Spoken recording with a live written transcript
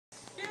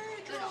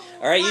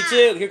All right,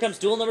 YouTube, here comes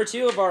duel number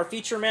 2 of our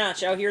feature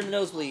match out here in the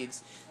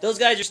nosebleeds. Those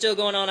guys are still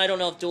going on. I don't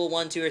know if duel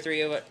 1, 2, or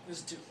 3. But...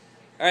 There's 2.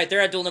 All right,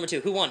 they're at duel number 2.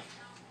 Who won?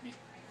 Me.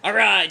 All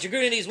right,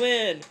 Dragoonities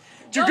win.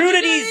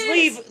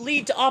 Dragoonities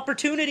lead to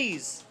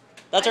opportunities.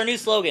 That's our new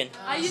slogan.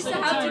 I used to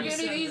have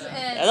Dragoonities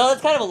and... I know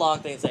that's kind of a long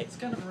thing to say. It's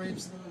kind of a rape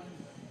slogan.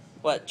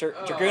 What?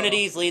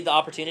 Dragoonities lead the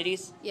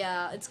opportunities?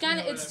 Yeah, it's kind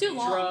of, it's too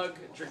long.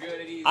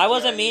 Dragoonities. I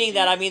wasn't meaning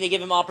that. I mean they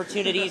give him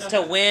opportunities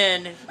to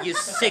win, you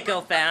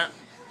sycophant.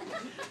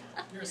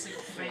 You're a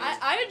sycophant.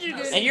 I had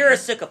Dragoonities. And you're a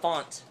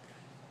sycophant.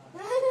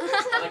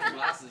 I like your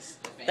glasses.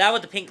 That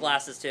with the pink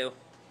glasses, too.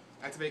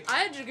 I had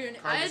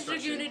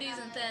Dragoonities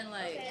and then,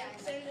 like,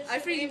 I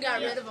freaking got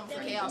rid of them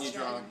for Chaos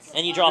Dragons.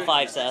 And you draw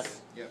 5,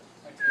 Seth. Yep.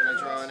 Then I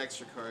draw an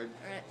extra card.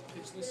 Alright.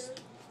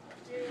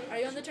 Are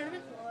you on the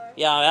tournament?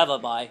 Yeah, I have a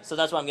buy, so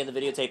that's why I'm going to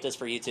videotape this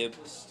for YouTube.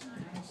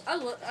 I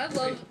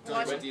love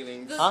watching.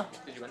 Dealing. Huh?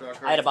 Did you win?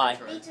 I had a buy,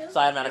 so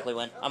I automatically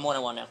win. I'm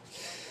 1-1 now.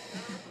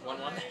 1-1.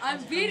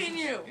 I'm beating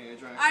you.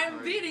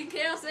 I'm beating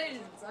Chaos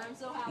Agents. I'm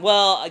so happy.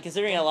 Well,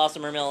 considering I lost to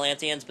Mermail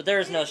Atlanteans, but there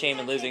is no shame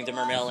in losing to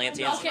Mermail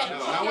Atlanteans. Okay.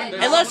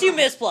 Unless you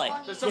misplay.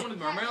 There's someone with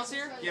mermails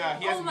here? Yeah,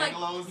 he has Oh my-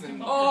 megalos and...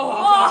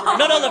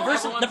 No,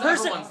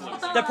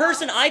 the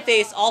person I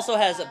face also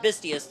has a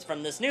Bistiest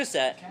from this new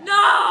set.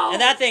 No!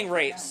 And that thing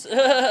rapes.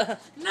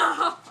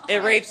 No!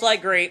 It rapes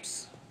like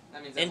grapes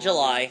That means in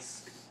July.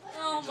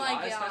 Oh my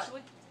god.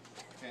 especially?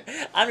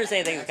 I'm just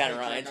saying things that kind of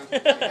rhyme.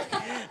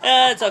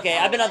 It's okay.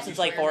 I've been up since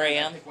like 4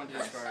 a.m.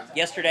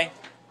 Yesterday.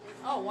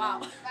 Oh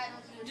wow.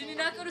 Did you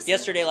not go to sleep?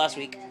 Yesterday, last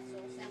week.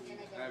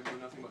 I have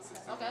nothing but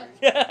systems.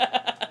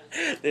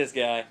 Okay. This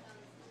guy.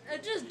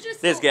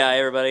 Just This guy,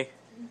 everybody.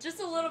 Just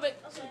a little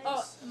bit.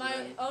 Oh, my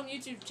own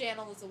YouTube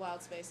channel is the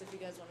Wild Space. If you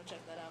guys want to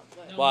check that out.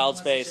 But. No Wild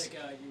one wants to Space. check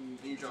out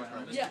You draw a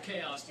card. Mr. Yeah.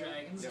 Chaos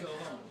Dragons, go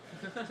home.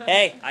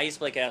 Hey, I used to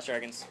play Chaos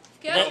Dragons.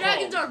 Chaos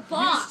Dragons are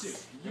boss.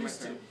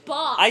 Used to.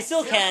 Boss. I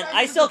still can.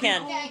 I still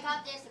can.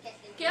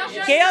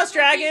 Chaos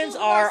Dragons for people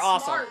who are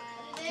awesome. smart.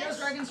 Chaos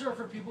Dragons are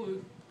for people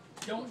who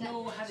don't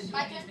know how to do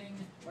anything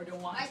or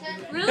don't want to do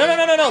anything.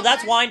 Really? No.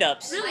 That's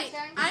wind-ups. Really?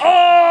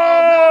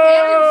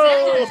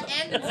 Oh!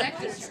 And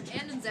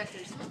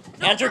Insectors.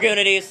 And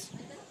Dragoonities.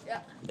 Yeah.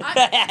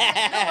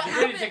 It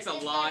really takes a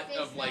lot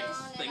of, like,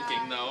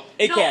 thinking, though.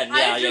 It No, can, I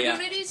yeah, had yeah.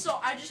 Dragoonities, so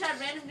I just had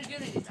random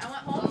Dragoonities. I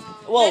went home.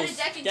 Whoa, made a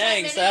deck in 10 dang,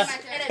 minutes,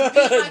 Seth. and it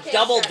beat my Chaos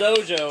Double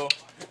Dragons. dojo.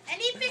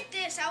 And he picked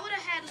this. I would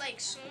have had like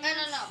some. No.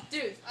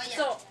 Dude, Oh, yeah.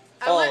 so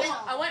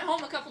Oh. I went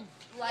home a couple,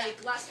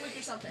 like, last week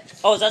or something.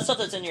 Oh, is that stuff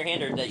that's in your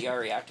hand or that you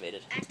already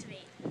activated? Activate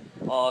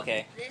Oh,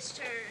 okay. this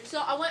turn. So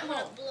I went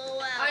home. Blow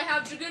out. I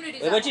have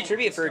Dragoonities. Wait, what'd you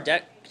tribute for a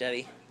deck,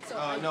 Debbie? So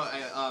No,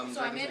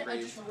 so I made a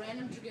just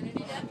random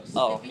Dragoonity deck.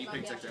 Oh. It beat my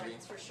You picked Chaos Debbie.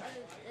 Dragons for sure.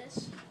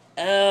 This.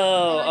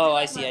 Oh,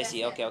 I see.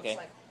 Okay.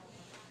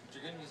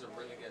 Dragoonities are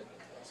really good.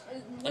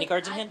 Any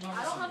cards in hand?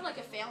 I don't have like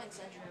a failing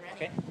sentry or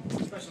Okay.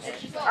 anything. It's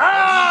just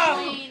Ah!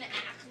 plain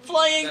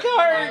Flying That-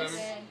 cards!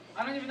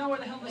 I don't even know where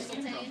the hell this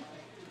came from. plain.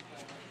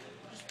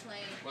 Just plain.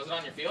 Was it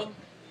on your field?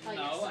 Oh,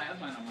 No, yes. I have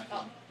mine on my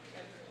phone.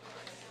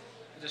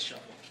 I just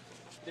shuffled.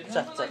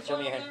 Seth, show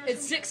me your hand.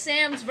 It's Six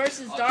Sams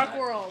versus Dark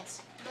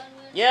Worlds.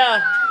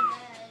 Yeah.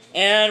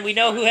 And we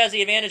know who has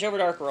the advantage over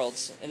Dark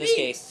Worlds in this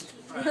case.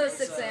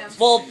 Six Sams.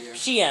 Well,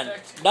 Shien.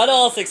 Not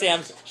all 6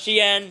 Ams.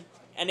 Shien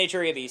and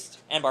Naturia Beast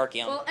and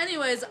Barkion. Well,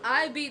 anyways,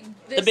 I beat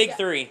this The big guy.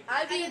 3.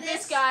 I beat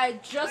this guy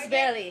just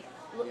barely.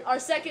 Our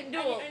second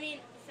duel. I mean,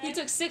 He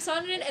took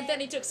 600 and then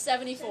he took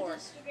 74.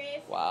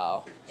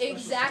 Wow.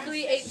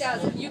 Exactly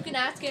 8,000. You can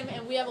ask him,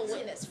 and we have a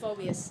witness,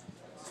 Phobius.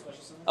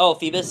 Oh,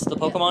 Phoebus, the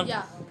Pokemon?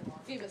 Yeah,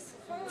 Phoebus.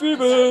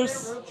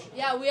 Phoebus!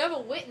 Yeah, we have a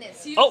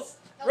witness. He Oh, was-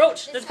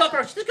 Roach! There's a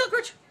cockroach! There's a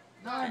cockroach!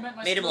 No, I meant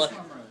my Made him look.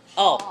 snowstorm roach.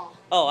 Oh.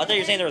 Oh, I thought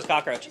you were saying there was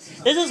cockroach.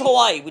 This is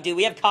Hawaii, dude.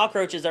 We have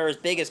cockroaches that are as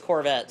big as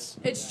Corvettes.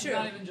 It's true.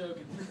 Not even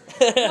joking.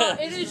 No,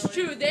 it is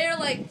true. They're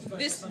like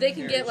this. They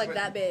can get like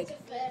that big.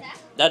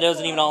 That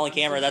wasn't even all on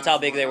camera. That's how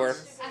big they were.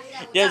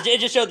 It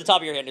just showed the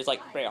top of your hand. It's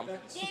like, bam.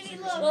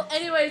 Well,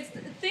 anyways,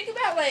 think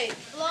about like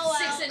blow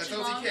 6 out. inches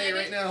That's long, OTK maybe.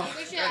 right now.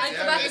 Like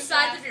about the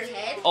size of your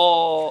head,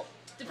 Oh.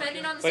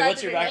 depending on the Wait, size what's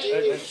of your your back? head.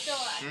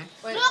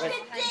 Wait, Look wait.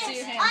 at See your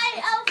this. hand.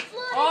 I outflew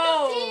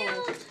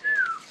Oh. the field.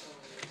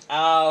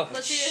 Ouch.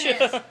 Let's see your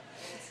hands.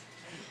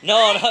 No,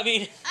 I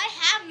mean. I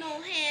have no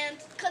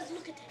hands. Cause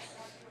look at this.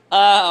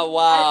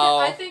 Wow.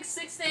 I think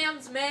 6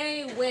 Sams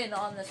may win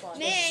on this one.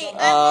 May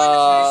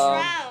I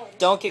won the first round.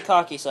 Don't get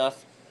cocky,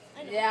 Seth.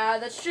 Yeah,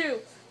 that's true.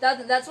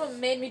 That's what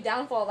made me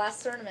downfall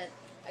last tournament.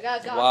 I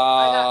got cocky. Wow.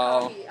 I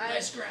got cocky.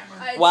 Nice grammar.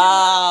 I-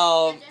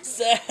 Wow.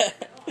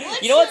 Seth.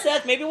 You know what,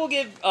 Seth? Maybe we'll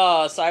give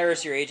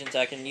Cyrus your agent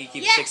deck and you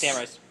keep Yes. 6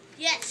 samurais.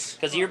 Yes.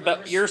 Because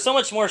you're so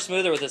much more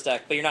smoother with this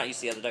deck, but you're not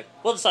used to the other deck.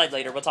 We'll decide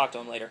later. We'll talk to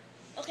him later.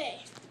 Okay.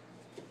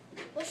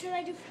 What should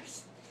I do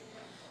first?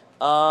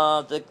 Do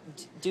Oh,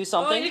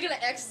 something. you're gonna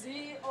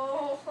XZ?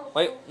 Oh.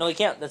 Wait, no, you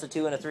can't. That's a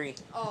 2 and a 3.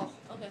 Oh,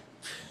 okay.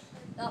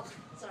 Oh,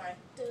 sorry.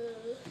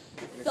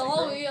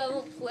 Sorry, I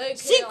don't play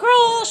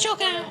Synchro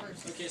Shokan!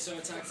 Okay, so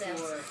attack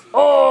for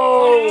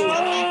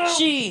Oh!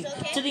 She!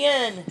 To the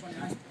end!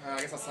 29. I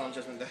guess I'll summon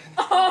Judgment then.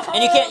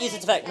 And you can't use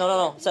its effect.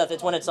 No, Seth.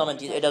 It's when it's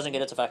summoned. It doesn't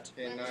get its effect.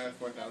 Okay, now I have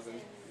 4,000.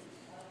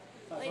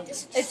 Wait,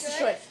 this is It's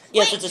destroyed.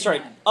 Yes, it's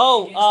destroyed.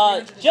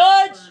 Oh,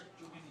 Judge!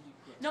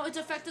 No, its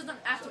effect doesn't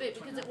activate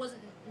because it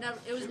wasn't never.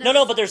 It was never.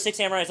 No, but there's 6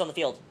 samurais on the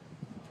field.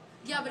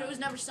 Yeah, but it was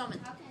never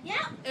summoned. Yeah.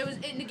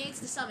 It negates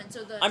the summon,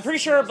 so the. I'm pretty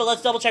sure, but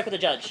let's double check with the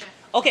judge.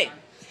 Okay.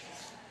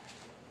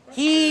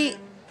 He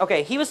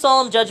was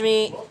solemn judge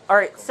me. All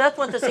right, Seth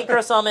went to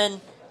synchro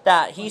summon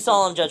that. He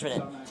solemn judgment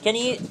it. Can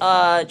he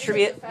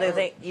tribute the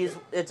thing? Use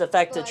its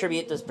effect to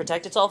tribute to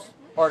protect itself,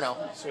 or no?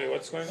 So wait,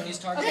 what's going on? He's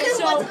targeted. Okay,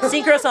 so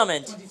Synchro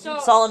summoned.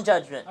 Solemn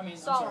judgment. I mean, I'm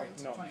sorry.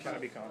 No,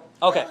 cannot be counted.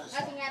 Okay.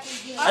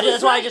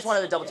 That's why I just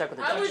wanted to double check with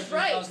the I judge. was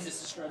right. 3,000 is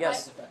destroyed.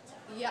 Yes.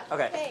 Yeah.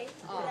 Okay. Okay,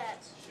 do that.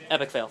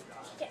 Epic fail.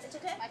 Okay, it's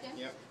okay?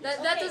 Yep.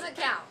 That doesn't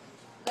count.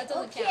 That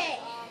doesn't count. Okay.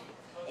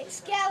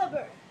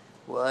 Excalibur.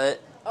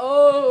 What?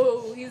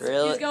 Oh, he's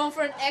Really? going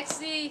for an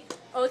XC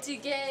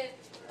OTK.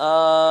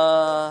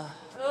 Uh.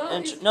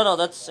 Oh, No,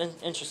 that's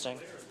interesting.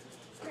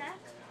 Stack.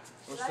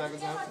 Which stack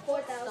is that?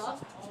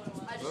 4,000.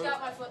 I just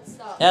got my foot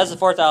stuck. It has the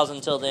 4,000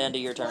 until the end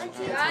of your turn.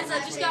 Guys, I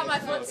just got my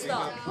foot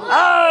stuck.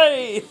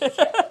 Aye!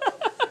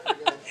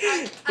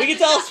 We can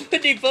tell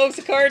Swindy folks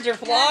the cards are I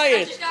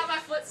flying. just got my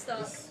foot stuck.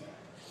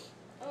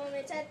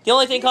 It's at The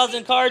only thing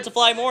causing cards to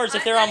fly more is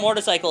if they're on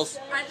motorcycles.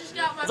 I just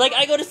got my. It's like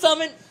I go to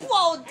summon.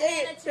 Whoa,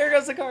 dang it! There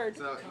goes the card.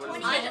 So, what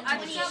is I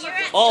just got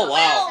my. Oh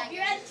wow,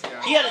 You're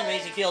at he had an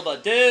amazing field,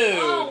 but dude,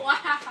 Oh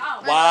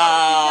wow.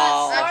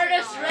 wow.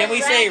 Artist Can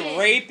we say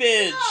Red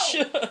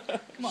rapage?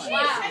 Come on.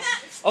 Wow.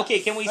 Okay,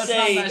 can we That's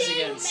not say? nice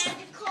against.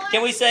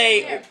 Can we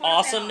say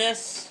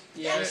awesomeness?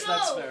 Yes,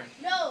 that's fair.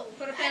 No.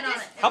 Put a pin on it.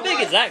 How big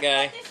is that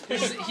guy?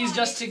 He's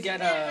just to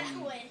get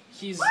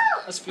he's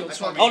a field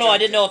swap. Oh no, I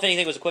didn't know if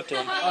anything was equipped to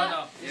him. Oh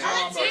no.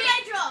 Yeah. See,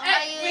 I draw.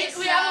 Hey,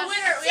 we have a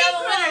winner. We have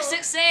a winner.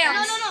 6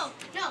 Sams.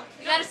 No.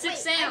 You got a 6 Wait, I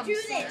Sams. drew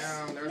this.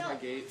 Damn, there's No, my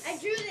gates. I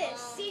drew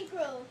this.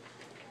 Synchro.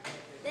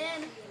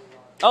 Then,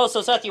 Oh,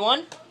 so Seth, you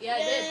won? Yeah, I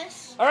did.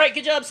 yes. All right,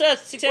 good job,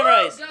 Seth. 6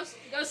 samurais. Go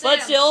But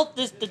Sams. still,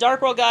 the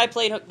Dark World guy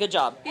played a good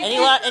job.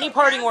 Any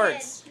parting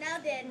words? Now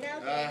dead.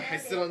 I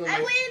still don't know I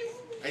my...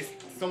 win.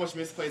 So much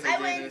misplays I I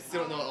did, win. and I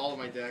still don't know all of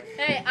my deck.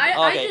 Hey,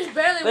 I Okay. just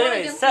barely But won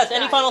anyways, against Seth, this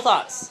any guy. final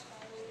thoughts?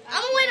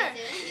 I'm a winner.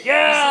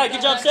 Yeah,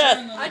 good job, Seth.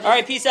 I just- All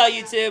right, peace out,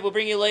 YouTube. We'll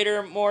bring you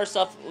later more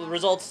stuff,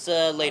 results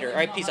later. All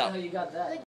right, peace out. You got that.